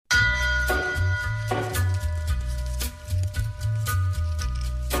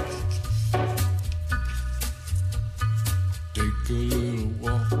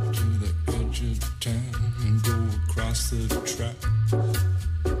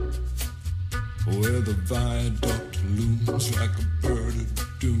where the viaduct looms like a bird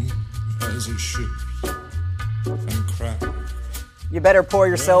of doom as it ships and cracks. You better pour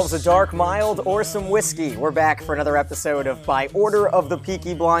yourselves a dark, mild, or some whiskey. We're back for another episode of By Order of the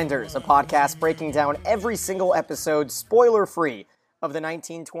Peaky Blinders, a podcast breaking down every single episode, spoiler-free, of the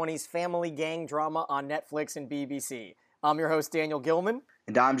 1920s family gang drama on Netflix and BBC. I'm your host, Daniel Gilman.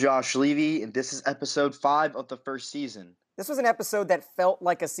 And I'm Josh Levy, and this is episode 5 of the first season. This was an episode that felt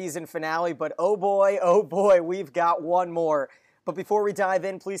like a season finale, but oh boy, we've got one more. But before we dive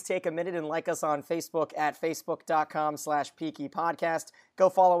in, please take a minute and like us on Facebook at facebook.com/Peaky Podcast. Go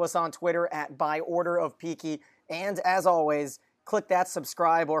follow us on Twitter at By Order of Peaky. And as always, click that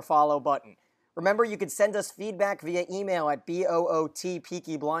subscribe or follow button. Remember, you can send us feedback via email at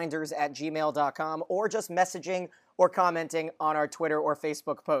bootpeakyblinders@gmail.com or just messaging or commenting on our Twitter or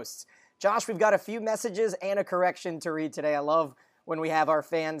Facebook posts. Josh, we've got a few messages and a correction to read today. I love when we have our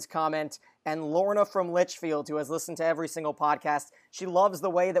fans comment. And Lorna from Litchfield, who has listened to every single podcast, she loves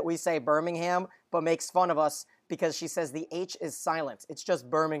the way that we say Birmingham, but makes fun of us because she says the H is silent. It's just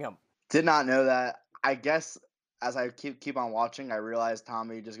Birmingham. Did not know that. I guess as I keep on watching, I realized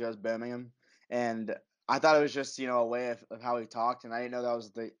Tommy just goes Birmingham. And I thought it was just, a way of how he talked, and I didn't know that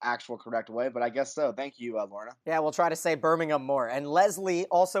was the actual correct way, but I guess so. Thank you, Lorna. Yeah, we'll try to say Birmingham more. And Leslie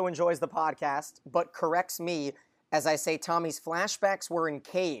also enjoys the podcast, but corrects me as I say Tommy's flashbacks were in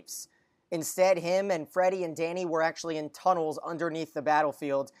caves. Instead, him and Freddie and Danny were actually in tunnels underneath the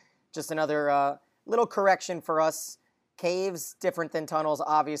battlefield. Just another little correction for us. Caves, different than tunnels,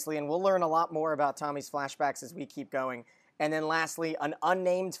 obviously, and we'll learn a lot more about Tommy's flashbacks as we keep going. And then lastly, an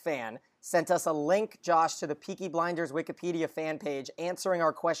unnamed fan sent us a link, Josh, to the Peaky Blinders Wikipedia fan page, answering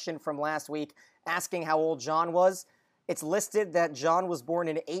our question from last week, asking how old John was. It's listed that John was born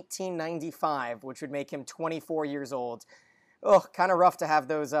in 1895, which would make him 24 years old. Oh, kind of rough to have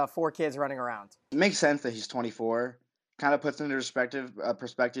those 4 kids running around. It makes sense that he's 24. Kind of puts into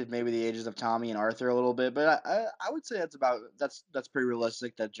perspective maybe the ages of Tommy and Arthur a little bit, but I would say that's pretty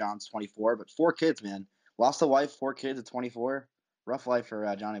realistic that John's 24. But 4 kids, man, lost a wife, 4 kids at 24. Rough life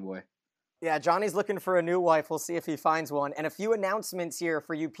for Johnny boy. Yeah, Johnny's looking for a new wife. We'll see if he finds one. And a few announcements here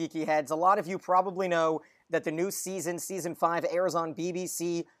for you Peaky heads. A lot of you probably know that the new season, Season 5, airs on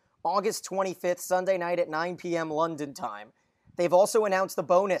BBC August 25th, Sunday night at 9 p.m. London time. They've also announced the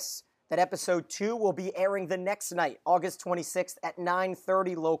bonus that Episode 2 will be airing the next night, August 26th at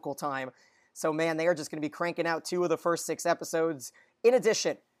 9:30 local time. So, man, they are just going to be cranking out 2 of the first 6 episodes. In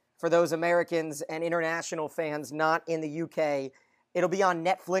addition, for those Americans and international fans not in the UK, it'll be on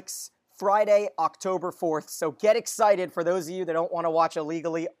Netflix Friday, October 4th. So get excited for those of you that don't want to watch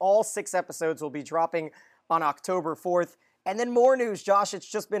illegally. All 6 episodes will be dropping on October 4th. And then more news, Josh. It's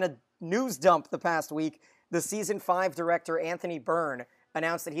just been a news dump the past week. The Season 5 director, Anthony Byrne,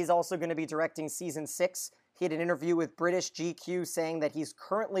 announced that he's also going to be directing Season 6. He had an interview with British GQ saying that he's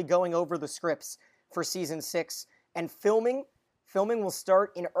currently going over the scripts for Season 6. And filming will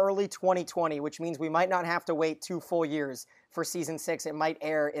start in early 2020, which means we might not have to wait 2 full years for Season 6. It might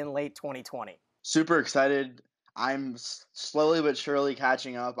air in late 2020. Super excited. I'm slowly but surely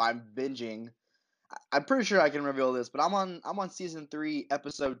catching up. I'm binging. I'm pretty sure I can reveal this, but I'm on Season 3,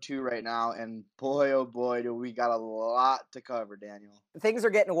 Episode 2 right now, and boy, oh boy, do we got a lot to cover, Daniel. Things are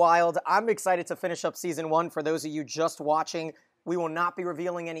getting wild. I'm excited to finish up Season 1. For those of you just watching, we will not be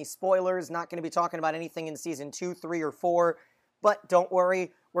revealing any spoilers, not going to be talking about anything in Season 2, 3, or 4, but don't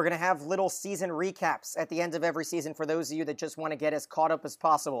worry, we're going to have little season recaps at the end of every season for those of you that just want to get as caught up as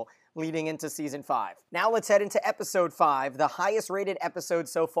possible leading into Season 5. Now let's head into Episode 5, the highest rated episode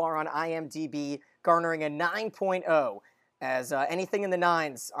so far on IMDb, garnering a 9.0, as anything in the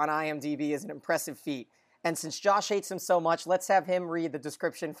 9s on IMDb is an impressive feat. And since Josh hates him so much, let's have him read the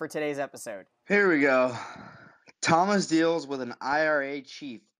description for today's episode. Here we go. Thomas deals with an IRA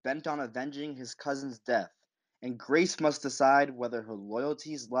chief bent on avenging his cousin's death, and Grace must decide whether her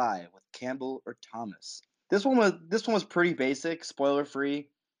loyalties lie with Campbell or Thomas. This one was pretty basic, spoiler-free,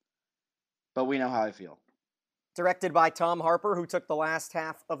 but we know how I feel. Directed by Tom Harper, who took the last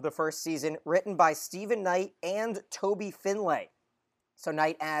half of the first season. Written by Stephen Knight and Toby Finlay. So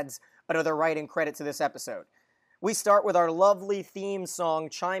Knight adds another writing credit to this episode. We start with our lovely theme song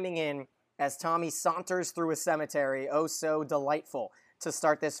chiming in as Tommy saunters through a cemetery. Oh, so delightful to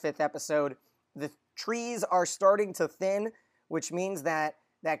start this 5th episode. The trees are starting to thin, which means that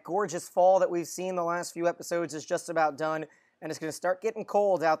gorgeous fall that we've seen the last few episodes is just about done, and it's going to start getting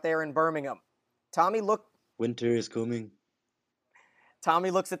cold out there in Birmingham. Winter is coming. Tommy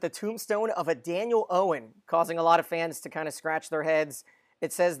looks at the tombstone of a Daniel Owen, causing a lot of fans to kind of scratch their heads.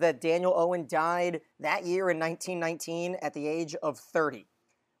 It says that Daniel Owen died that year in 1919 at the age of 30.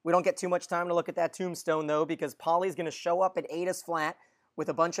 We don't get too much time to look at that tombstone, though, because Polly's going to show up at Ada's flat with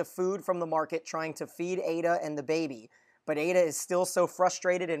a bunch of food from the market trying to feed Ada and the baby. But Ada is still so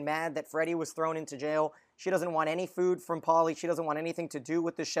frustrated and mad that Freddie was thrown into jail. She doesn't want any food from Polly. She doesn't want anything to do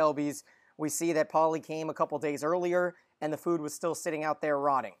with the Shelbys. We see that Polly came a couple days earlier, and the food was still sitting out there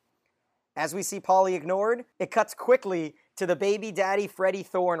rotting. As we see Polly ignored, it cuts quickly to the baby daddy Freddie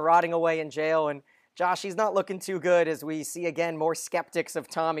Thorne rotting away in jail. And Josh, he's not looking too good as we see again more skeptics of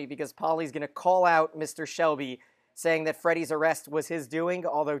Tommy because Polly's going to call out Mr. Shelby, saying that Freddie's arrest was his doing,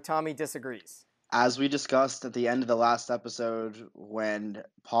 although Tommy disagrees. As we discussed at the end of the last episode, when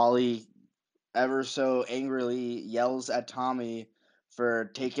Polly ever so angrily yells at Tommy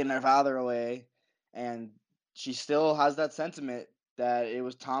for taking their father away, and she still has that sentiment that it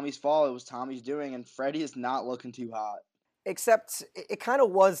was Tommy's fault, it was Tommy's doing, and Freddie is not looking too hot. Except it kind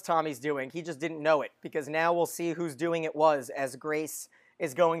of was Tommy's doing. He just didn't know it, because now we'll see whose doing it was as Grace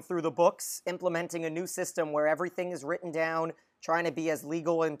is going through the books, implementing a new system where everything is written down, trying to be as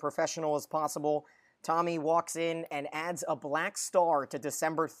legal and professional as possible. Tommy walks in and adds a black star to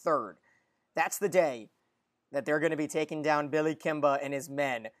December 3rd. That's the day that they're going to be taking down Billy Kimba and his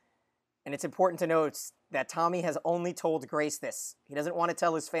men. And it's important to note that Tommy has only told Grace this. He doesn't want to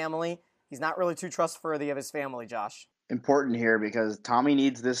tell his family. He's not really too trustworthy of his family, Josh. Important here because Tommy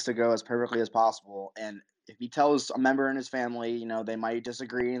needs this to go as perfectly as possible. And if he tells a member in his family, they might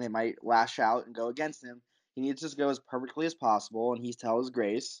disagree and they might lash out and go against him. He needs this to go as perfectly as possible. And he tells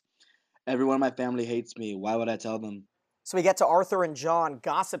Grace, everyone in my family hates me. Why would I tell them? So we get to Arthur and John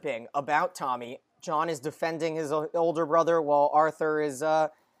gossiping about Tommy. John is defending his older brother while Arthur isn't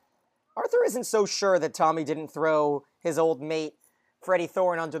so sure that Tommy didn't throw his old mate, Freddie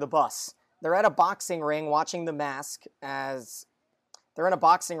Thorne, under the bus. They're at a boxing ring watching the match as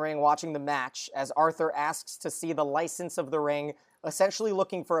Arthur asks to see the license of the ring, essentially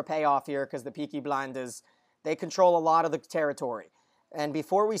looking for a payoff here because the Peaky Blinders, they control a lot of the territory. And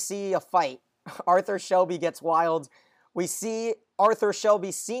before we see a fight, Arthur Shelby gets wild. We see Arthur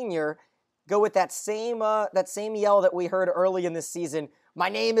Shelby Sr. go with that same yell that we heard early in this season. My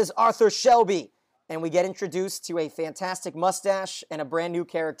name is Arthur Shelby. And we get introduced to a fantastic mustache and a brand new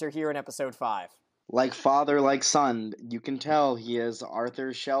character here in episode 5. Like father, like son, you can tell he is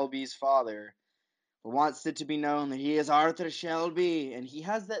Arthur Shelby's father. Wants it to be known that he is Arthur Shelby. And he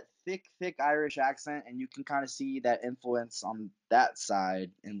has that thick Irish accent, and you can kind of see that influence on that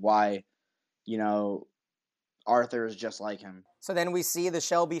side and why, Arthur is just like him. So then we see the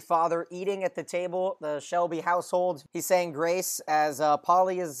Shelby father eating at the table, the Shelby household. He's saying grace as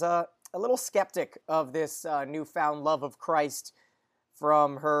Polly is a little skeptic of this newfound love of Christ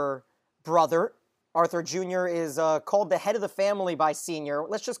from her brother. Arthur Jr. is called the head of the family by Senior.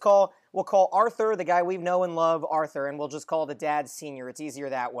 We'll call Arthur, the guy we know and love, Arthur, and we'll just call the dad Senior. It's easier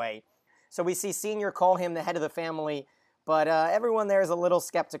that way. So we see Senior call him the head of the family, but everyone there is a little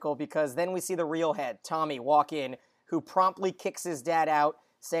skeptical because then we see the real head, Tommy, walk in, who promptly kicks his dad out,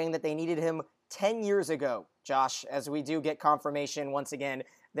 saying that they needed him 10 years ago, Josh, as we do get confirmation once again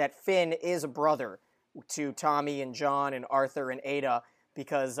that Finn is a brother to Tommy and John and Arthur and Ada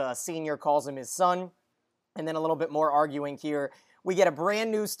because Senior calls him his son. And then a little bit more arguing here. We get a brand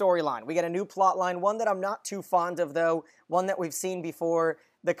new storyline. We get a new plot line, one that I'm not too fond of, though, one that we've seen before,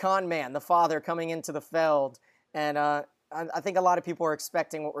 the con man, the father coming into the Feld. And I think a lot of people are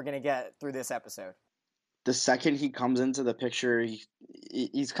expecting what we're going to get through this episode. The second he comes into the picture,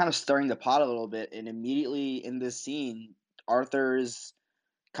 he's kind of stirring the pot a little bit. And immediately in this scene, Arthur is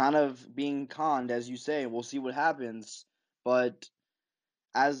kind of being conned, as you say. We'll see what happens. But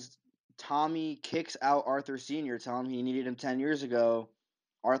as Tommy kicks out Arthur Sr., telling him he needed him 10 years ago,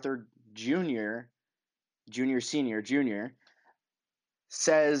 Arthur Jr.,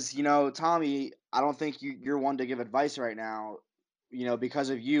 says, Tommy, I don't think you're one to give advice right now. Because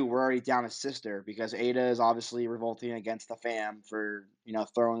of you, we're already down a sister, because Ada is obviously revolting against the fam for,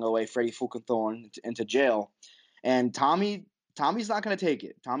 throwing away Freddie Thorne into jail. And Tommy's not going to take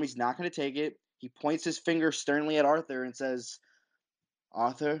it. Tommy's not going to take it. He points his finger sternly at Arthur and says,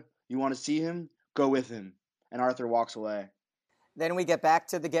 Arthur, you want to see him? Go with him. And Arthur walks away. Then we get back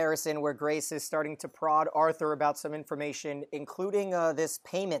to the garrison where Grace is starting to prod Arthur about some information, including this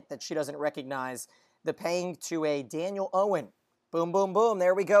payment that she doesn't recognize, the paying to a Daniel Owen. Boom, boom, boom.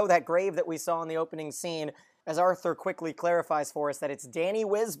 There we go. That grave that we saw in the opening scene, as Arthur quickly clarifies for us that it's Danny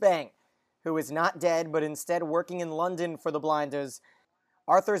Whizbang, who is not dead, but instead working in London for the Blinders.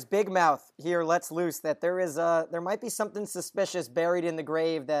 Arthur's big mouth here lets loose that there might be something suspicious buried in the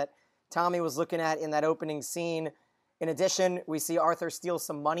grave that Tommy was looking at in that opening scene. In addition, we see Arthur steal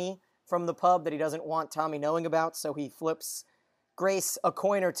some money from the pub that he doesn't want Tommy knowing about, so he flips Grace a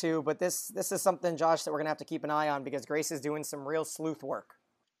coin or two, but this is something, Josh, that we're going to have to keep an eye on because Grace is doing some real sleuth work.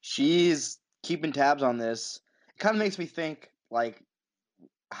 She's keeping tabs on this. It kind of makes me think like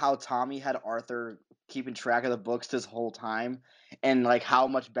how Tommy had Arthur keeping track of the books this whole time, and like how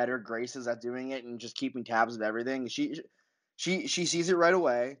much better Grace is at doing it and just keeping tabs of everything. She sees it right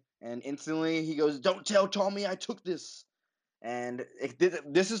away, and instantly he goes, "Don't tell Tommy I took this." And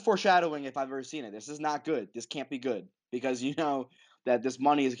this is foreshadowing if I've ever seen it. This is not good. This can't be good because you know that this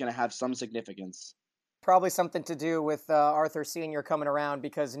money is going to have some significance. Probably something to do with Arthur Sr. coming around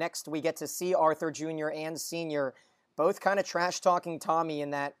because next we get to see Arthur Jr. and Sr. both kind of trash talking Tommy in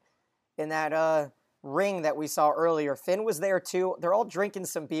that ring that we saw earlier. Finn was there too. They're all drinking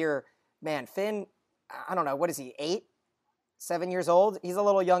some beer. Man, Finn, I don't know, what is he, 8? 7 years old? He's a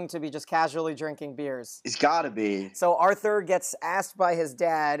little young to be just casually drinking beers. He's got to be. So Arthur gets asked by his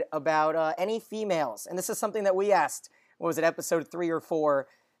dad about any females. And this is something that we asked, what was it, episode 3 or 4?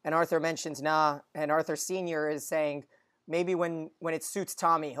 And Arthur mentions, nah. And Arthur Sr. is saying, maybe when it suits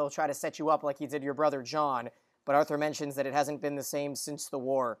Tommy, he'll try to set you up like he did your brother John. But Arthur mentions that it hasn't been the same since the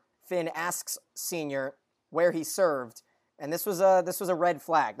war. Finn asks Sr. where he served. And this was a red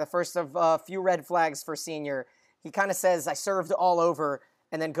flag. The first of a few red flags for Sr. He kind of says, I served all over,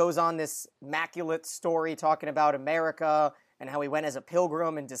 and then goes on this immaculate story talking about America and how he went as a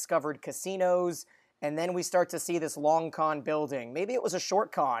pilgrim and discovered casinos. And then we start to see this long con building. Maybe it was a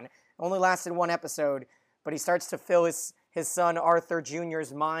short con, only lasted 1 episode, but he starts to fill his son Arthur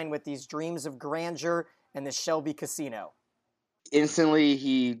Jr.'s mind with these dreams of grandeur and the Shelby Casino. Instantly,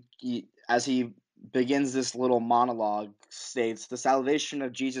 he as he begins this little monologue, states, "The salvation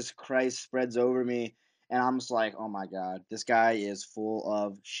of Jesus Christ spreads over me." And I'm just like, oh my God, this guy is full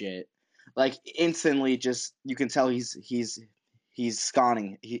of shit. Like instantly, just you can tell he's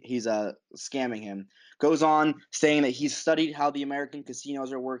sconning, he's scamming him. Goes on saying that he's studied how the American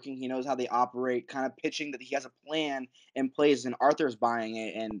casinos are working. He knows how they operate, kind of pitching that he has a plan in place, and Arthur's buying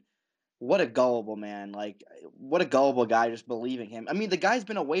it. And what a gullible man! Like what a gullible guy, just believing him. I mean, the guy's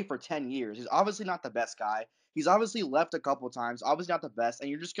been away for 10 years. He's obviously not the best guy. He's obviously left a couple of times, obviously not the best, and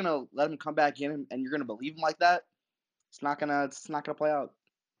you're just gonna let him come back in and you're gonna believe him like that? It's not gonna play out.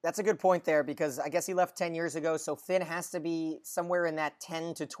 That's a good point there because I guess he left 10 years ago, so Finn has to be somewhere in that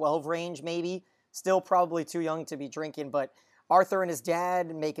 10 to 12 range maybe. Still probably too young to be drinking, but Arthur and his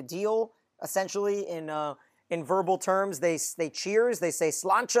dad make a deal, essentially, in verbal terms. They cheers, they say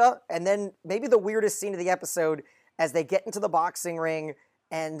slancha, and then maybe the weirdest scene of the episode as they get into the boxing ring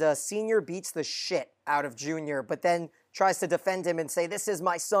and Senior beats the shit out of Junior, but then tries to defend him and say, "This is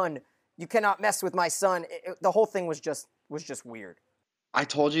my son. You cannot mess with my son." The whole thing was just weird. I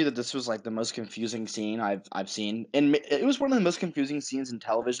told you that this was like the most confusing scene I've seen, and it was one of the most confusing scenes in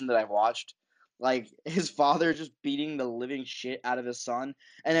television that I've watched. Like his father just beating the living shit out of his son,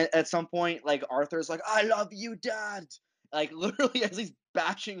 and at some point, like Arthur's like, "I love you, Dad," like literally as he's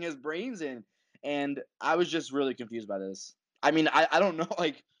bashing his brains in, and I was just really confused by this. I mean, I don't know,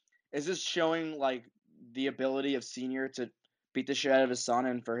 like, is this showing like the ability of Senior to beat the shit out of his son,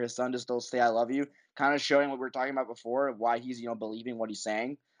 and for his son to still say "I love you"? Kind of showing what we were talking about before, why he's believing what he's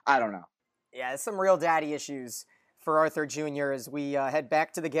saying. I don't know. Yeah, there's some real daddy issues for Arthur Jr. as we head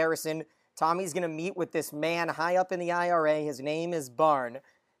back to the garrison. Tommy's going to meet with this man high up in the IRA. His name is Barn,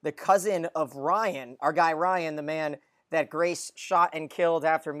 the cousin of Ryan, our guy Ryan, the man that Grace shot and killed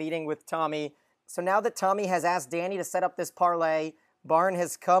after meeting with Tommy. So now that Tommy has asked Danny to set up this parlay, Barn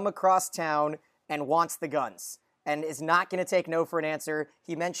has come across town and wants the guns and is not going to take no for an answer.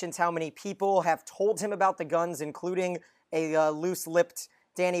 He mentions how many people have told him about the guns, including a loose-lipped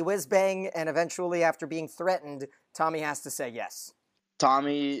Danny Whizbang, and eventually, after being threatened, Tommy has to say yes.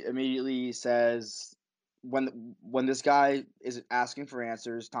 Tommy immediately says, when this guy is asking for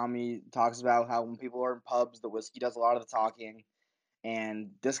answers, Tommy talks about how when people are in pubs, the whiskey does a lot of the talking,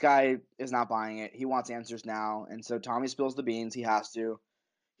 and this guy is not buying it. He wants answers now, and so Tommy spills the beans. He has to.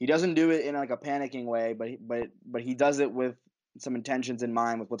 He doesn't do it in like a panicking way, but he does it with some intentions in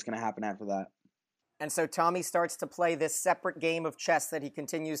mind with what's going to happen after that. And so Tommy starts to play this separate game of chess that he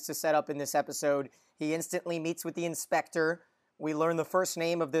continues to set up in this episode. He instantly meets with the inspector. We learn the first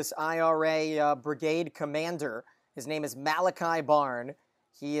name of this IRA brigade commander. His name is Malachi Barn.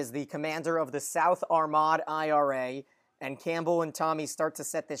 He is the commander of the South Armad IRA. And Campbell and Tommy start to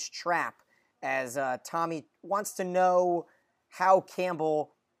set this trap as Tommy wants to know how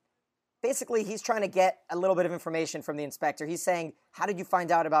Campbell... Basically, he's trying to get a little bit of information from the inspector. He's saying, "How did you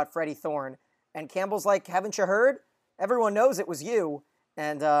find out about Freddie Thorne?" And Campbell's like, "Haven't you heard? Everyone knows it was you."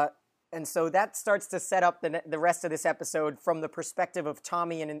 And so that starts to set up the rest of this episode from the perspective of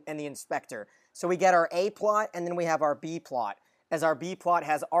Tommy and the inspector. So we get our A plot, and then we have our B plot. as our B plot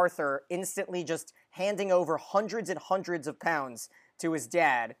has Arthur instantly just handing over hundreds and hundreds of pounds to his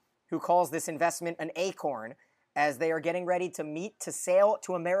dad, who calls this investment an acorn, as they are getting ready to meet to sail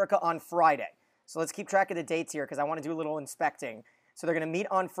to America on Friday. So let's keep track of the dates here because I want to do a little inspecting. So they're going to meet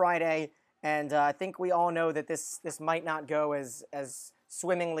on Friday, and I think we all know that this might not go as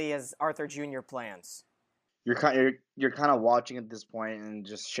swimmingly as Arthur Jr. plans. You're kind of watching at this point and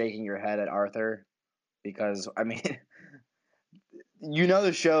just shaking your head at Arthur because I mean, you know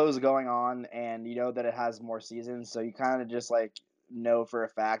the show's going on and you know that it has more seasons, so you kind of just like know for a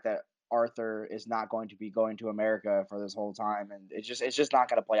fact that Arthur is not going to be going to America for this whole time, and it's just not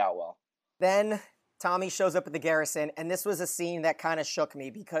going to play out well. Then Tommy shows up at the Garrison, and this was a scene that kind of shook me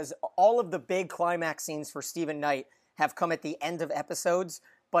because all of the big climax scenes for Stephen Knight have come at the end of episodes,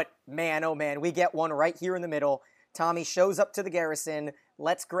 but man, oh man, we get one right here in the middle. Tommy shows up to the Garrison,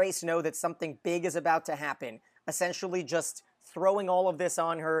 lets Grace know that something big is about to happen, essentially just throwing all of this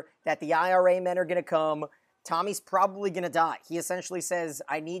on her, that the IRA men are going to come. Tommy's probably going to die. He essentially says,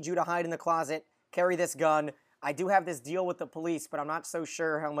 I need you to hide in the closet, carry this gun. I do have this deal with the police, but I'm not so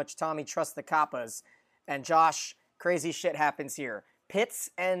sure how much Tommy trusts the Kappas. And Josh, crazy shit happens here. Pitts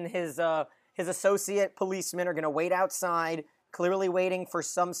and his associate policemen are going to wait outside, clearly waiting for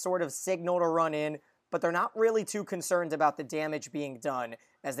some sort of signal to run in, but they're not really too concerned about the damage being done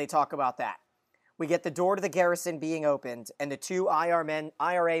as they talk about that. We get the door to the Garrison being opened, and the two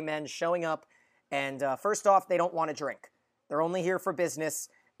IRA men showing up, and first off, they don't want to drink. They're only here for business,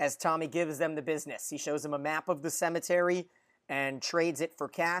 as Tommy gives them the business. He shows them a map of the cemetery and trades it for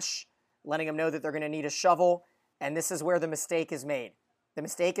cash, letting them know that they're going to need a shovel, and this is where the mistake is made. The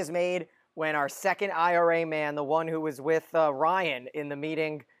mistake is made when our second IRA man, the one who was with Ryan in the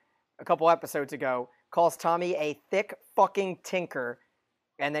meeting a couple episodes ago, calls Tommy a thick fucking tinker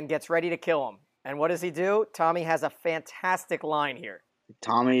and then gets ready to kill him. And what does he do? Tommy has a fantastic line here.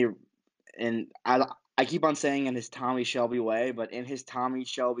 Tommy, and I keep on saying in his Tommy Shelby way, but in his Tommy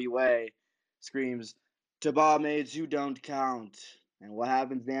Shelby way, screams, "To barmaids who don't count." And what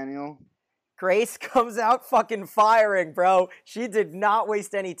happens, Daniel? Grace comes out fucking firing, bro. She did not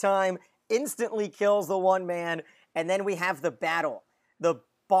waste any time. Instantly kills the one man. And then we have the battle. The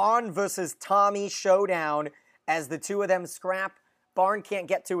Barn versus Tommy showdown as the two of them scrap. Barn can't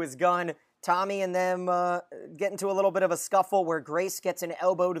get to his gun. Tommy and them get into a little bit of a scuffle where Grace gets an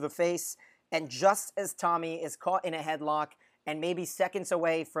elbow to the face. And just as Tommy is caught in a headlock and maybe seconds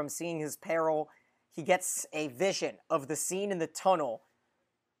away from seeing his peril, he gets a vision of the scene in the tunnel,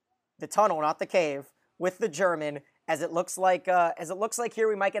 not the cave, with the German. As it looks like here,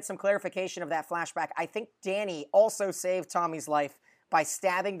 we might get some clarification of that flashback. I think Danny also saved Tommy's life by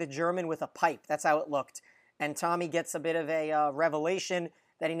stabbing the German with a pipe. That's how it looked. And Tommy gets a bit of a revelation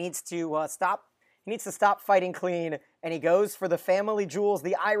that he needs to stop. He needs to stop fighting clean, and he goes for the family jewels,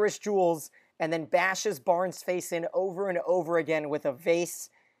 the Irish jewels, and then bashes Barnes' face in over and over again with a vase.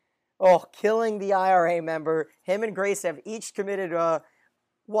 Oh, killing the IRA member. Him and Grace have each committed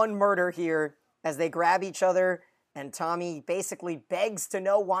one murder here as they grab each other, and Tommy basically begs to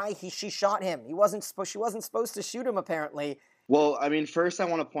know why she shot him. She wasn't supposed to shoot him, apparently. Well, I mean, first I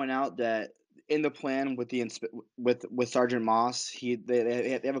want to point out that in the plan with with Sergeant Moss,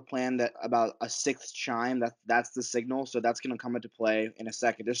 they have a plan that about a sixth chime. That's the signal, so that's going to come into play in a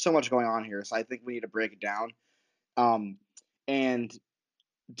second. There's so much going on here, so I think we need to break it down. And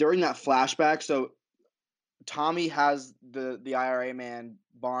during that flashback, so Tommy has the IRA man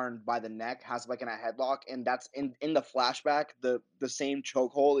Barn by the neck, has like in a headlock, and that's in the flashback. The same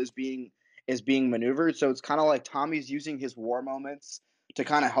chokehold is being maneuvered, so it's kind of like Tommy's using his war moments to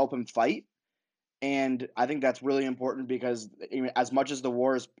kind of help him fight. And I think that's really important because as much as the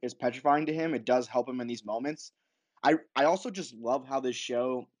war is petrifying to him, it does help him in these moments. I also just love how this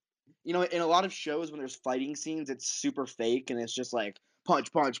show, in a lot of shows when there's fighting scenes, it's super fake and it's just like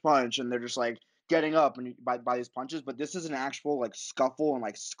punch, punch, punch, and they're just like getting up and by these punches. But this is an actual like scuffle and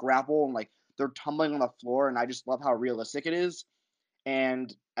like scrapple and like they're tumbling on the floor, and I just love how realistic it is.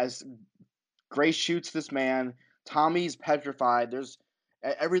 And as Grace shoots this man, Tommy's petrified.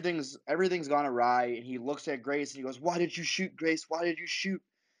 Everything's gone awry, and he looks at Grace and he goes, "Why did you shoot, Grace? Why did you shoot?"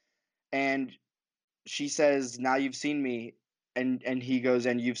 And she says, "Now you've seen me," and he goes,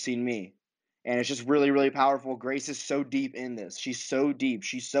 "And you've seen me." And it's just really, really powerful. Grace is so deep in this. She's so deep.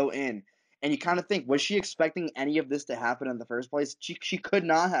 She's so in. And you kind of think, was she expecting any of this to happen in the first place? She could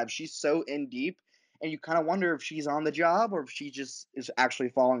not have. She's so in deep, and you kind of wonder if she's on the job or if she just is actually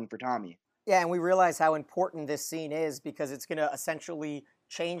falling for Tommy. Yeah, and we realize how important this scene is because it's going to essentially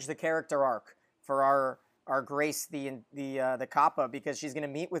change the character arc for our Grace, the Kappa, because she's going to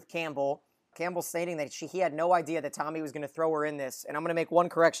meet with Campbell, Campbell stating that he had no idea that Tommy was going to throw her in this. And I'm going to make one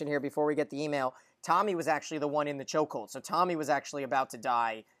correction here before we get the email. Tommy was actually the one in the chokehold. So Tommy was actually about to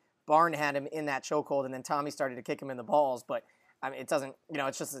die. Barn had him in that chokehold, and then Tommy started to kick him in the balls. But I mean, it doesn't,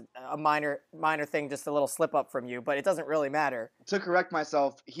 it's just a minor thing, just a little slip up from you, but it doesn't really matter. To correct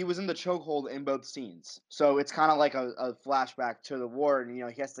myself, he was in the chokehold in both scenes. So it's kind of like a flashback to the war,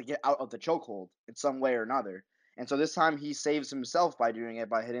 and, he has to get out of the chokehold in some way or another. And so this time he saves himself by doing it,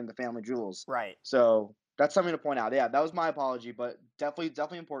 by hitting the family jewels. Right. So that's something to point out. Yeah, that was my apology, but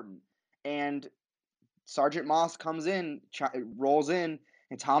definitely important. And Sergeant Moss comes in, rolls in,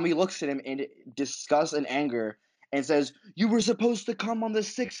 and Tommy looks at him in disgust and anger and says, "You were supposed to come on the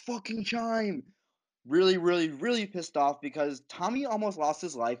 6th fucking chime." Really, really, really pissed off because Tommy almost lost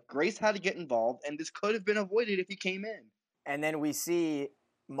his life. Grace had to get involved, and this could have been avoided if he came in. And then we see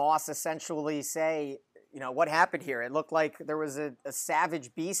Moss essentially say, what happened here? It looked like there was a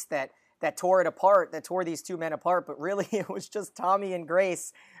savage beast that tore it apart, that tore these two men apart, but really it was just Tommy and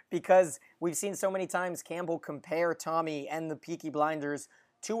Grace, because we've seen so many times Campbell compare Tommy and the Peaky Blinders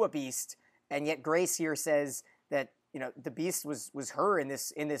to a beast, and yet Grace here says that the beast was her in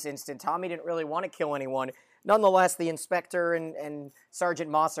this instant. Tommy didn't really want to kill anyone. Nonetheless, the inspector and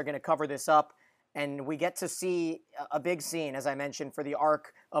Sergeant Moss are going to cover this up, and we get to see a big scene, as I mentioned, for the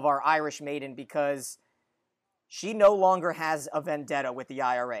arc of our Irish maiden, because she no longer has a vendetta with the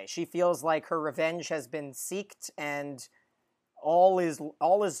IRA. She feels like her revenge has been seeked, and all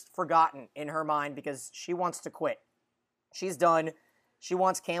is forgotten in her mind because she wants to quit. She's done. She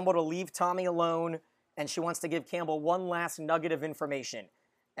wants Campbell to leave Tommy alone, and she wants to give Campbell one last nugget of information.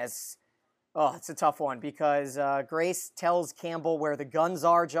 It's a tough one because Grace tells Campbell where the guns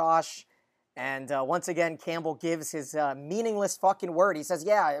are, Josh, and once again, Campbell gives his meaningless fucking word. He says,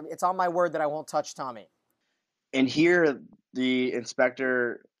 "Yeah, it's on my word that I won't touch Tommy." And here, the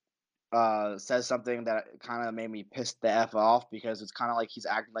inspector says something that kind of made me piss the F off, because it's kind of like he's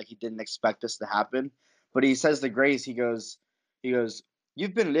acting like he didn't expect this to happen. But he says to Grace, he goes,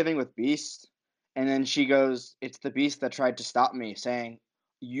 "You've been living with beasts." And then she goes, "It's the beast that tried to stop me," saying,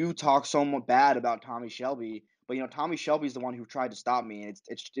 "You talk so much bad about Tommy Shelby, but Tommy Shelby's the one who tried to stop me. And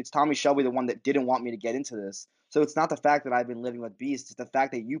it's Tommy Shelby, the one that didn't want me to get into this. So it's not the fact that I've been living with beasts, it's the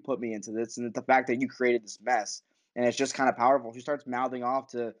fact that you put me into this, and it's the fact that you created this mess." And it's just kind of powerful. She starts mouthing off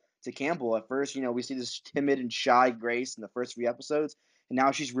to Campbell. At first, we see this timid and shy Grace in the first 3 episodes, and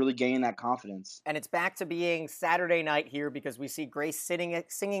now she's really gaining that confidence. And it's back to being Saturday night here, because we see Grace singing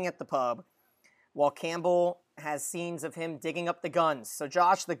at the pub, while Campbell has scenes of him digging up the guns. So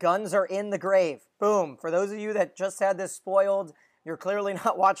Josh, the guns are in the grave. Boom. For those of you that just had this spoiled, you're clearly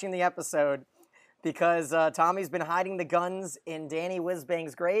not watching the episode, because Tommy's been hiding the guns in Danny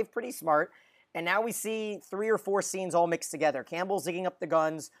Whizbang's grave. Pretty smart. And now we see 3 or 4 scenes all mixed together. Campbell's digging up the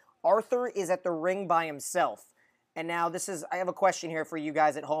guns. Arthur is at the ring by himself. And now I have a question here for you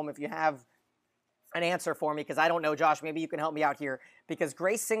guys at home, if you have an answer for me, because I don't know. Josh, maybe you can help me out here, because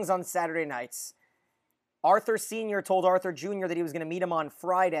Grace sings on Saturday nights. Arthur Sr. told Arthur Jr. that he was going to meet him on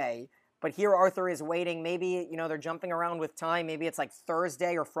Friday, but here Arthur is waiting. Maybe, they're jumping around with time. Maybe it's like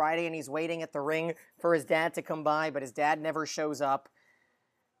Thursday or Friday, and he's waiting at the ring for his dad to come by, but his dad never shows up.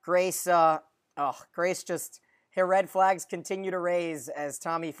 Grace just, her red flags continue to raise as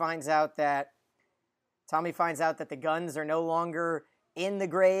Tommy finds out that the guns are no longer in the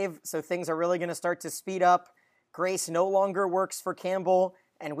grave, so things are really going to start to speed up. Grace no longer works for Campbell,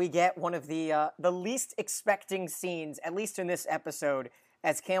 and we get one of the least expecting scenes, at least in this episode,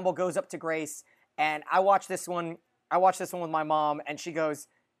 as Campbell goes up to Grace, and I watched this one with my mom, and she goes,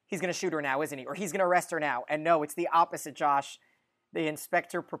 "He's going to shoot her now, isn't he? Or he's going to arrest her now." And no, it's the opposite, Josh. The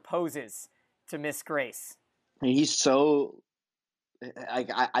inspector proposes to Miss Grace. He's so...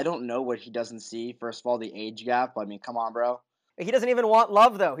 I don't know what he doesn't see. First of all, the age gap. I mean, come on, bro. He doesn't even want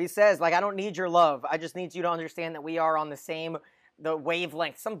love, though. He says, "I don't need your love. I just need you to understand that we are on the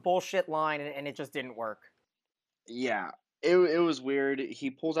wavelength." Some bullshit line, and it just didn't work. Yeah, it was weird. He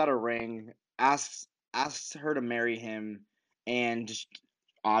pulls out a ring, asks her to marry him, and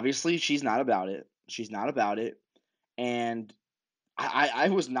obviously she's not about it. And I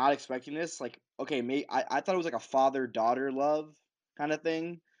was not expecting this. Like, okay, I thought it was like a father-daughter love kind of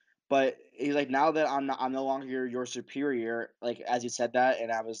thing, but he's like, "Now that I'm no longer your superior," like, as you said that,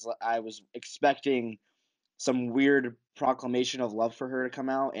 and I was expecting some weird proclamation of love for her to come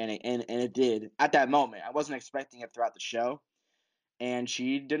out, and it did at that moment. I wasn't expecting it throughout the show, and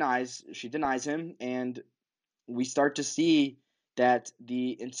she denies him, and we start to see that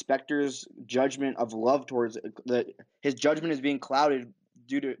the inspector's judgment of love towards his judgment is being clouded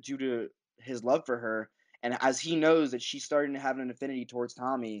due to his love for her, and as he knows that she's starting to have an affinity towards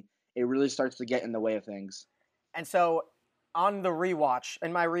Tommy, it really starts to get in the way of things. And so on the rewatch,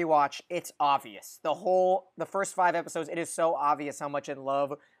 in my rewatch, it's obvious. The first 5 episodes, it is so obvious how much in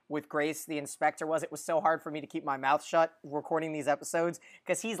love with Grace the inspector was. It was so hard for me to keep my mouth shut recording these episodes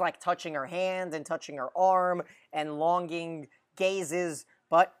because he's like touching her hand and touching her arm and longing gazes.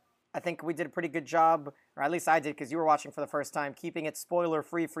 But I think we did a pretty good job, or at least I did because you were watching for the first time, keeping it spoiler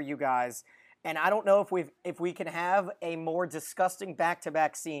free for you guys. And I don't know if we can have a more disgusting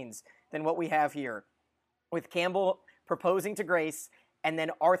back-to-back scenes than what we have here, with Campbell proposing to Grace and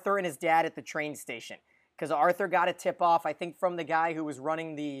then Arthur and his dad at the train station. Because Arthur got a tip off, I think, from the guy who was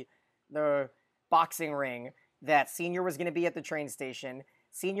running the boxing ring that Senior was going to be at the train station.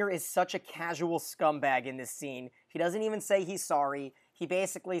 Senior is such a casual scumbag in this scene. He doesn't even say he's sorry. He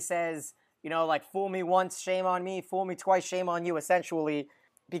basically says, like, fool me once, shame on me, fool me twice, shame on you, essentially,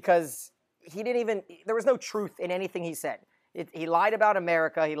 because there was no truth in anything he said. He lied about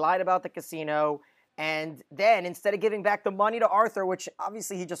America, he lied about the casino, and then instead of giving back the money to Arthur, which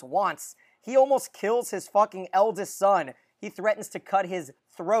obviously he just wants, he almost kills his fucking eldest son. He threatens to cut his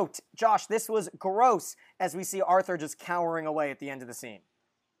throat. Josh, this was gross as we see Arthur just cowering away at the end of the scene.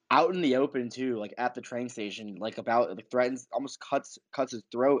 Out in the open too, like at the train station, threatens, almost cuts his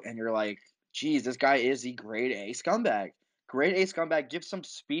throat, and you're like, geez, this guy is a grade A scumbag. Grade A scumbag. Give some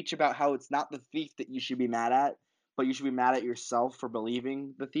speech about how it's not the thief that you should be mad at, but you should be mad at yourself for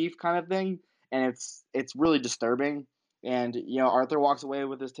believing the thief, kind of thing. And it's really disturbing. And Arthur walks away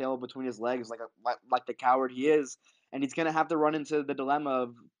with his tail between his legs, like the coward he is, and he's gonna have to run into the dilemma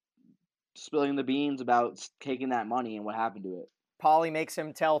of spilling the beans about taking that money and what happened to it. Paulie makes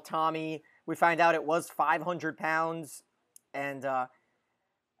him tell Tommy. We find out it was 500 pounds, and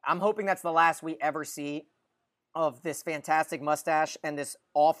I'm hoping that's the last we ever see of this fantastic mustache and this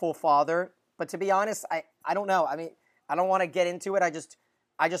awful father. But to be honest, I don't know. I mean, I don't want to get into it. I just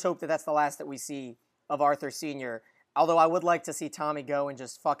hope that that's the last that we see of Arthur Sr., although I would like to see Tommy go and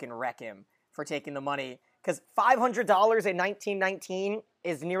just fucking wreck him for taking the money. Because $500 in 1919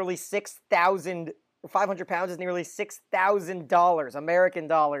 is nearly 6,000. 500 pounds is nearly $6,000 American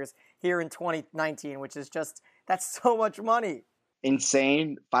dollars here in 2019, which is that's so much money.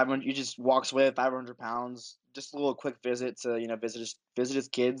 Insane. 500. You just walks away with 500 pounds. Just a little quick visit to visit his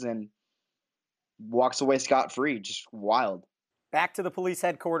kids, and walks away scot-free. Just wild. Back to the police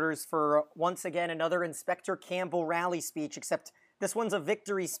headquarters for, once again, another Inspector Campbell rally speech, except this one's a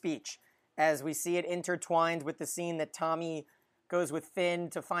victory speech, as we see it intertwined with the scene that Tommy goes with Finn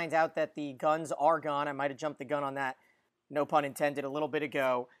to find out that the guns are gone. I might have jumped the gun on that, no pun intended, a little bit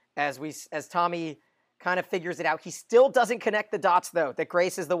ago, as Tommy kind of figures it out. He still doesn't connect the dots, though, that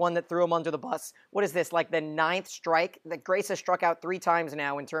Grace is the one that threw him under the bus. What is this, like the 9th strike? That Grace has struck out 3 times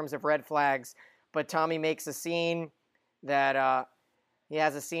now in terms of red flags, but Tommy makes a scene that he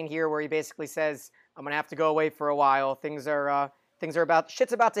has a scene here where he basically says, I'm going to have to go away for a while.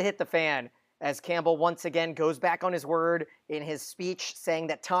 Shit's about to hit the fan, as Campbell once again goes back on his word in his speech, saying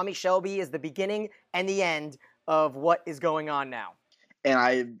that Tommy Shelby is the beginning and the end of what is going on now. And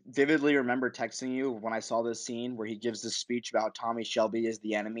I vividly remember texting you when I saw this scene where he gives this speech about Tommy Shelby is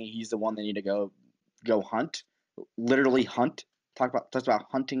the enemy. He's the one they need to go hunt, literally hunt. Talks about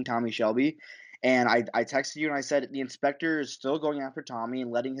hunting Tommy Shelby. And I texted you and I said, the inspector is still going after Tommy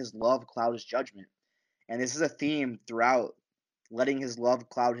and letting his love cloud his judgment. And this is a theme throughout, letting his love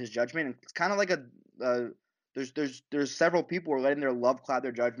cloud his judgment. And it's kind of like there's several people who are letting their love cloud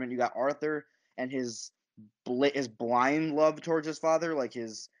their judgment. You got Arthur and his blind love towards his father, like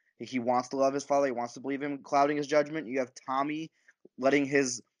he wants to love his father, he wants to believe him, clouding his judgment. You have Tommy letting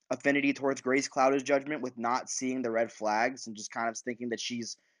his affinity towards Grace cloud his judgment with not seeing the red flags and just kind of thinking that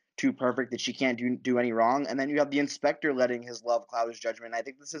she's too perfect, that she can't do any wrong. And then you have the inspector letting his love cloud his judgment. I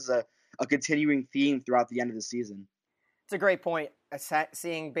think this is a continuing theme throughout the end of the season. It's a great point,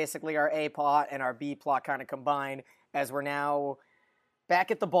 seeing basically our A plot and our B plot kind of combine, as we're now back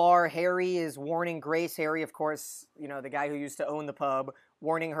at the bar. Harry is warning Grace. Harry, of course, the guy who used to own the pub,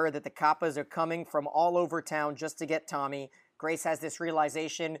 warning her that the Kappas are coming from all over town just to get Tommy. Grace has this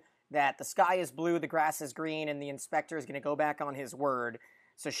realization that the sky is blue, the grass is green, and the inspector is going to go back on his word.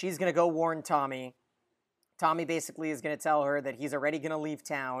 So she's going to go warn Tommy. Tommy basically is going to tell her that he's already going to leave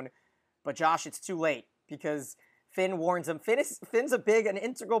town. But Josh, it's too late, because Finn warns him. Finn's an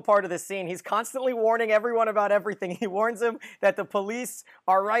integral part of this scene. He's constantly warning everyone about everything. He warns him that the police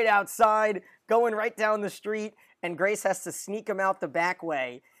are right outside, going right down the street, and Grace has to sneak him out the back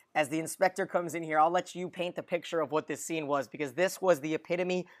way as the inspector comes in here. I'll let you paint the picture of what this scene was, because this was the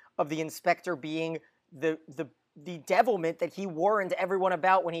epitome of the inspector being the devilment that he warned everyone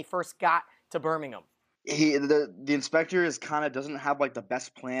about when he first got to Birmingham. The inspector is kind of doesn't have like the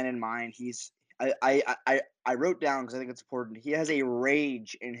best plan in mind. I wrote down because I think it's important. He has a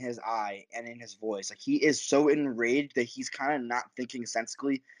rage in his eye and in his voice. Like he is so enraged that he's kind of not thinking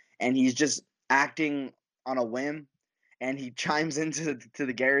sensibly, and he's just acting on a whim. And he chimes into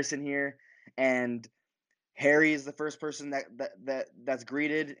the garrison here, and Harry is the first person that's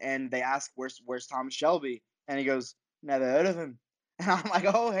greeted, and they ask where's Thomas Shelby, and he goes, never heard of him. And I'm like,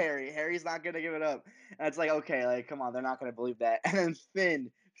 oh, Harry's not gonna give it up. And it's like, okay, like come on, they're not gonna believe that. And then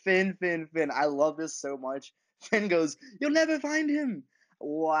Finn, I love this so much. Finn goes, you'll never find him.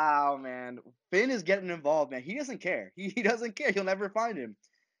 Wow, man, Finn is getting involved, man. He doesn't care. He doesn't care. He'll never find him.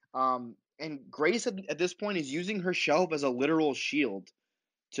 And Grace at this point is using her shelf as a literal shield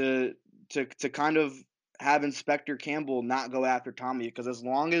to to kind of have Inspector Campbell not go after Tommy, because as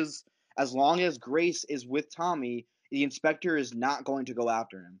long as Grace is with Tommy, the inspector is not going to go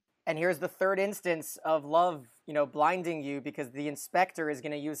after him. And here's the third instance of love, blinding you, because the inspector is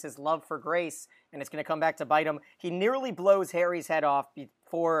going to use his love for Grace, and it's going to come back to bite him. He nearly blows Harry's head off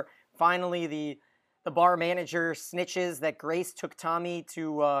before finally the bar manager snitches that Grace took Tommy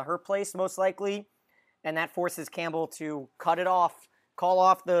to her place, most likely, and that forces Campbell to cut it off, call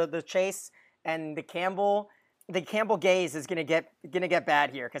off the chase, and the Campbell gaze is gonna get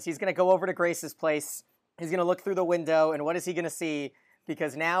bad here, because he's gonna go over to Grace's place. He's gonna look through the window, and what is he gonna see?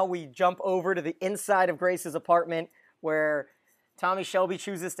 Because now we jump over to the inside of Grace's apartment, where Tommy Shelby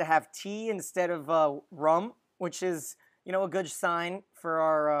chooses to have tea instead of rum, which is a good sign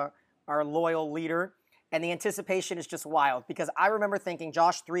for our loyal leader. And the anticipation is just wild, because I remember thinking,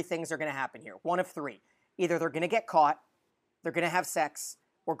 Josh, three things are going to happen here. One of three. Either they're going to get caught, they're going to have sex,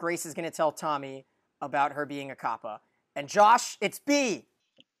 or Grace is going to tell Tommy about her being a coppa. And Josh, it's B.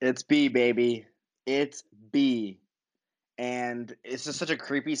 It's B, baby. It's B. And it's just such a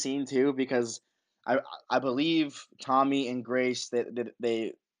creepy scene too, because I believe Tommy and Grace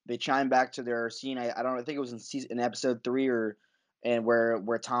they chime back to their scene. I think it was in episode 3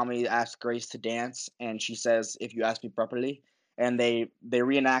 where Tommy asks Grace to dance, and she says, "If you ask me properly," and they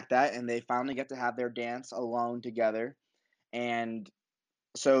reenact that, and they finally get to have their dance alone together. And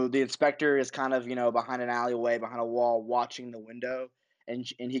so the inspector is kind of behind an alleyway, behind a wall, watching the window, and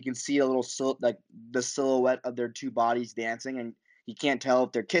he can see a little like the silhouette of their two bodies dancing, and he can't tell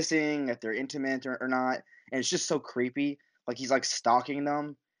if they're kissing, if they're intimate or not, and it's just so creepy. Like he's like stalking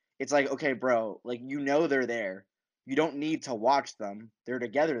them. It's like, okay, bro, like they're there. You don't need to watch them. They're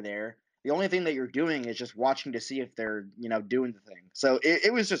together there. The only thing that you're doing is just watching to see if they're doing the thing. So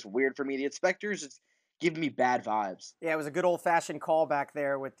it was just weird for me. The inspectors just give me bad vibes. Yeah, it was a good old-fashioned callback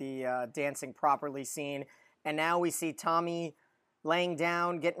there with the dancing properly scene. And now we see Tommy laying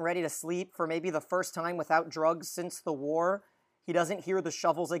down, getting ready to sleep for maybe the first time without drugs since the war. He doesn't hear the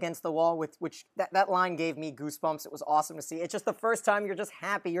shovels against the wall, which that line gave me goosebumps. It was awesome to see. It's just the first time you're just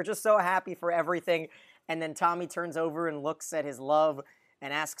happy. You're just so happy for everything. And then Tommy turns over and looks at his love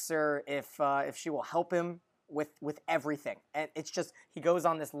and asks her if she will help him with everything. And it's just, he goes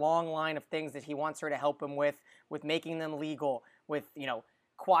on this long line of things that he wants her to help him with making them legal, with,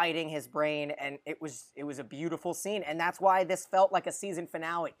 quieting his brain. And it was a beautiful scene. And that's why this felt like a season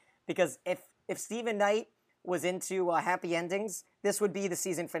finale. Because if Stephen Knight was into happy endings, this would be the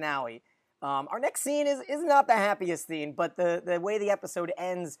season finale. Our next scene is not the happiest scene, but the way the episode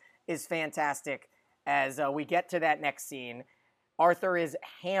ends is fantastic. As we get to that next scene, Arthur is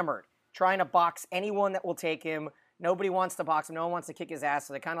hammered, trying to box anyone that will take him. Nobody wants to box him. No one wants to kick his ass,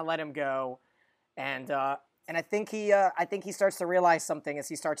 so they kind of let him go. And I think he starts to realize something as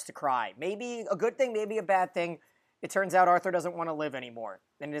he starts to cry. Maybe a good thing, maybe a bad thing. It turns out Arthur doesn't want to live anymore,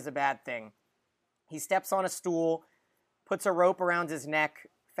 and it is a bad thing. He steps on a stool, puts a rope around his neck,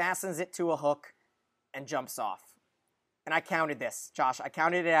 fastens it to a hook, and jumps off. And I counted this, Josh. I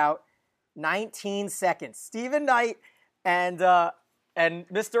counted it out. 19 seconds. Stephen Knight and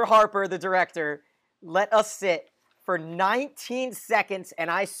Mr. Harper, the director, let us sit for 19 seconds, and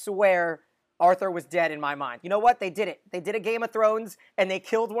I swear Arthur was dead in my mind. You know what? They did it. They did a Game of Thrones, and they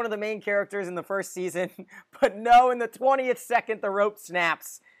killed one of the main characters in the first season. But no, in the 20th second, the rope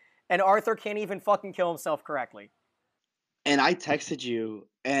snaps, and Arthur can't even fucking kill himself correctly. And I texted you,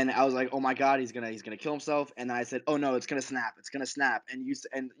 and I was like, "Oh my god, he's gonna kill himself." And then I said, "Oh no, it's gonna snap. It's gonna snap." And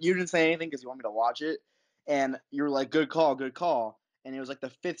you didn't say anything because you want me to watch it. And you were like, "Good call, good call." And it was like the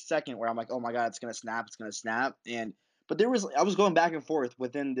 5th second where I'm like, "Oh my god, it's gonna snap. It's gonna snap." But I was going back and forth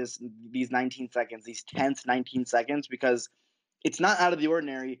within these 19 seconds, these tense 19 seconds, because it's not out of the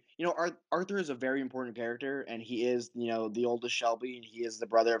ordinary. Arthur is a very important character, and he is the oldest Shelby, and he is the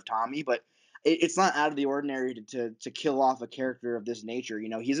brother of Tommy. But it's not out of the ordinary to kill off a character of this nature. You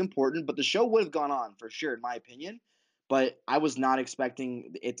know, he's important, but the show would have gone on for sure, in my opinion. But I was not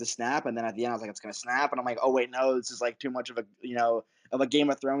expecting it to snap, and then at the end, I was like, "It's gonna snap," and I'm like, "Oh wait, no, this is like too much of a of a Game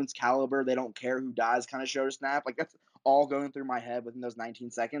of Thrones caliber. They don't care who dies kind of show to snap." Like that's all going through my head within those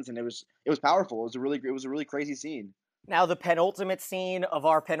 19 seconds, and it was powerful. It was a really crazy scene. Now, the penultimate scene of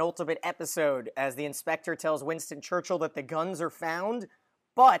our penultimate episode, as the inspector tells Winston Churchill that the guns are found,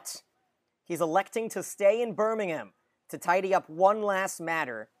 but he's electing to stay in Birmingham to tidy up one last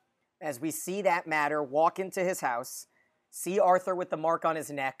matter. As we see that matter walk into his house, see Arthur with the mark on his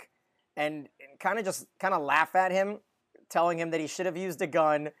neck, and kind of laugh at him, telling him that he should have used a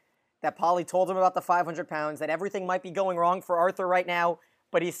gun, that Polly told him about the 500 pounds, that everything might be going wrong for Arthur right now.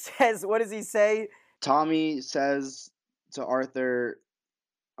 But he says, what does he say? Tommy says to Arthur,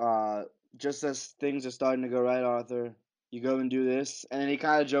 just as things are starting to go right, Arthur, you go and do this. And then he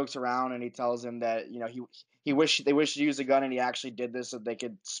kind of jokes around and he tells him that, he wished to use a gun and he actually did this so they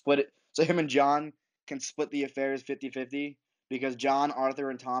could split it. So him and John can split the affairs 50-50 because John,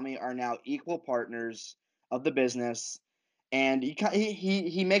 Arthur, and Tommy are now equal partners of the business. And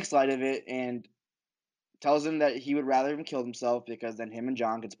he makes light of it and tells him that he would rather him kill himself because then him and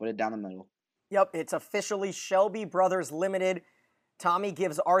John could split it down the middle. Yep, it's officially Shelby Brothers Limited. Tommy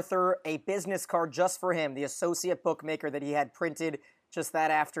gives Arthur a business card just for him, the associate bookmaker that he had printed just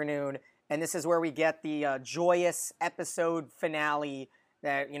that afternoon. And this is where we get the joyous episode finale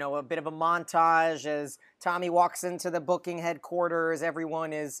that, a bit of a montage as Tommy walks into the booking headquarters.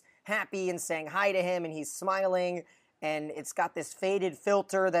 Everyone is happy and saying hi to him, and he's smiling. And it's got this faded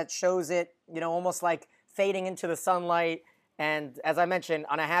filter that shows it, almost like fading into the sunlight. And as I mentioned,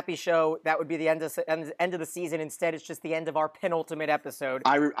 on a happy show, that would be the end of the season. Instead, it's just the end of our penultimate episode.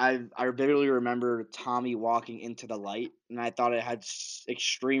 I vividly remember Tommy walking into the light, and I thought it had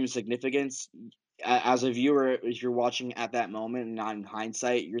extreme significance. As a viewer, as you're watching at that moment, and not in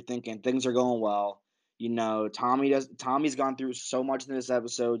hindsight, you're thinking things are going well. Tommy's gone through so much in this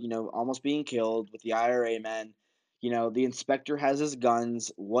episode. Almost being killed with the IRA men. The inspector has his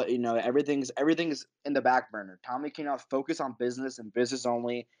guns. Everything's in the back burner. Tommy can now focus on business and business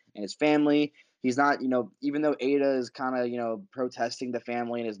only and his family. He's not, even though Ada is kind of, protesting the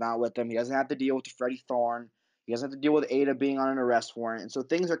family and is not with them, he doesn't have to deal with Freddie Thorne. He doesn't have to deal with Ada being on an arrest warrant. And so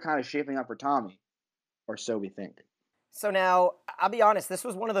things are kind of shaping up for Tommy, or so we think. So now, I'll be honest, this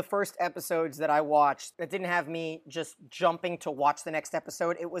was one of the first episodes that I watched that didn't have me just jumping to watch the next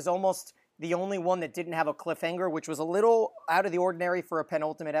episode. It was almost the only one that didn't have a cliffhanger, which was a little out of the ordinary for a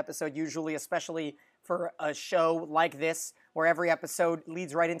penultimate episode, usually, especially for a show like this, where every episode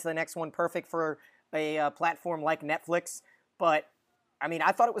leads right into the next one, perfect for a platform like Netflix. But I mean,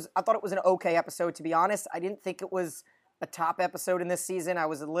 I thought it was an okay episode, to be honest. I didn't think it was a top episode in this season. I'm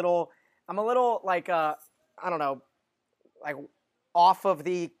a little like I don't know, like off of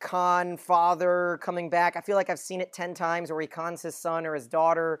the con father coming back. I feel like I've seen it 10 times where he cons his son or his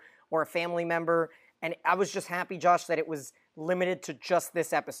daughter or a family member. And I was just happy, Josh, that it was limited to just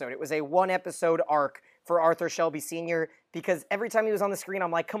this episode. It was a one-episode arc for Arthur Shelby Sr. because every time he was on the screen,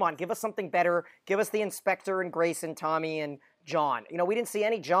 I'm like, come on, give us something better. Give us the Inspector and Grace and Tommy and John. We didn't see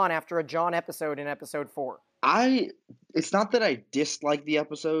any John after a John episode in episode 4. It's not that I dislike the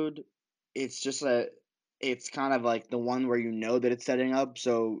episode. It's just it's kind of like the one where that it's setting up.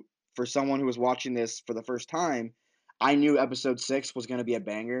 So for someone who was watching this for the first time, I knew episode 6 was going to be a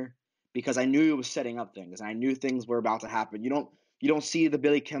banger because I knew it was setting up things and I knew things were about to happen. You don't see the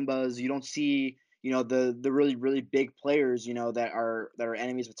Billy Kimbas, you don't see the really really big players that are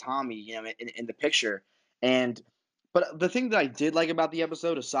enemies with Tommy in the picture. But the thing that I did like about the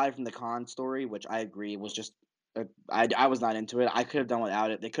episode, aside from the con story, which I agree was just I was not into it. I could have done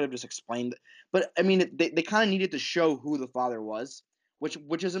without it. They could have just explained, but I mean they kind of needed to show who the father was,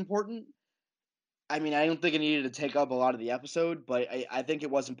 which is important. I mean, I don't think it needed to take up a lot of the episode, but I think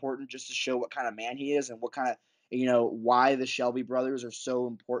it was important just to show what kind of man he is and what kind of, why the Shelby brothers are so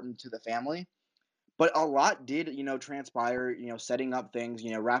important to the family. But a lot did, transpire, setting up things,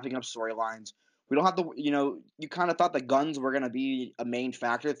 wrapping up storylines. We don't have to, you kind of thought the guns were going to be a main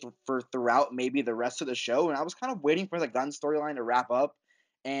factor for throughout maybe the rest of the show. And I was kind of waiting for the gun storyline to wrap up.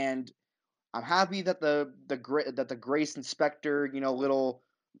 And I'm happy that the Grace Inspector, little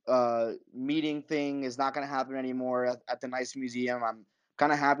meeting thing is not going to happen anymore at the Nice Museum. I'm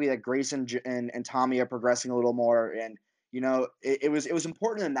kind of happy that Grace and Tommy are progressing a little more, and it was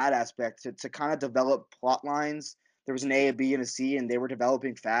important in that aspect to kind of develop plot lines. There was an A, a B, and a C, and they were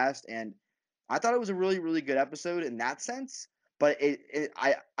developing fast, and I thought it was a really really good episode in that sense. But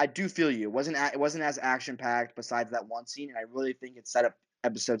I do feel you. It wasn't as action packed besides that one scene, and I really think it set up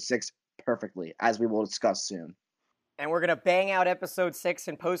episode 6 perfectly, as we will discuss soon. And we're going to bang out episode 6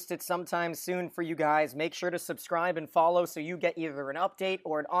 and post it sometime soon for you guys. Make sure to subscribe and follow so you get either an update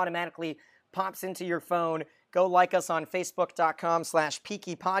or it automatically pops into your phone. Go like us on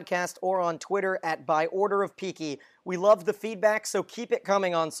Facebook.com/Peaky Podcast or on Twitter at By Order of Peaky. We love the feedback, so keep it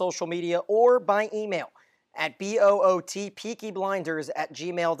coming on social media or by email at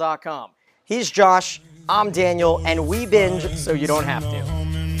bootpeakyblinders@gmail.com. He's Josh, I'm Daniel, and we binge so you don't have to.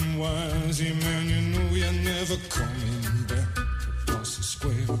 Across the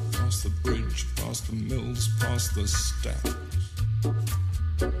square, across the bridge, past the mills, past the stacks.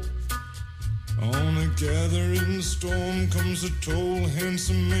 On a gathering storm comes a tall,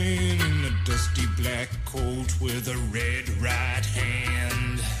 handsome man in a dusty black coat with a red right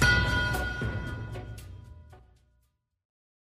hand.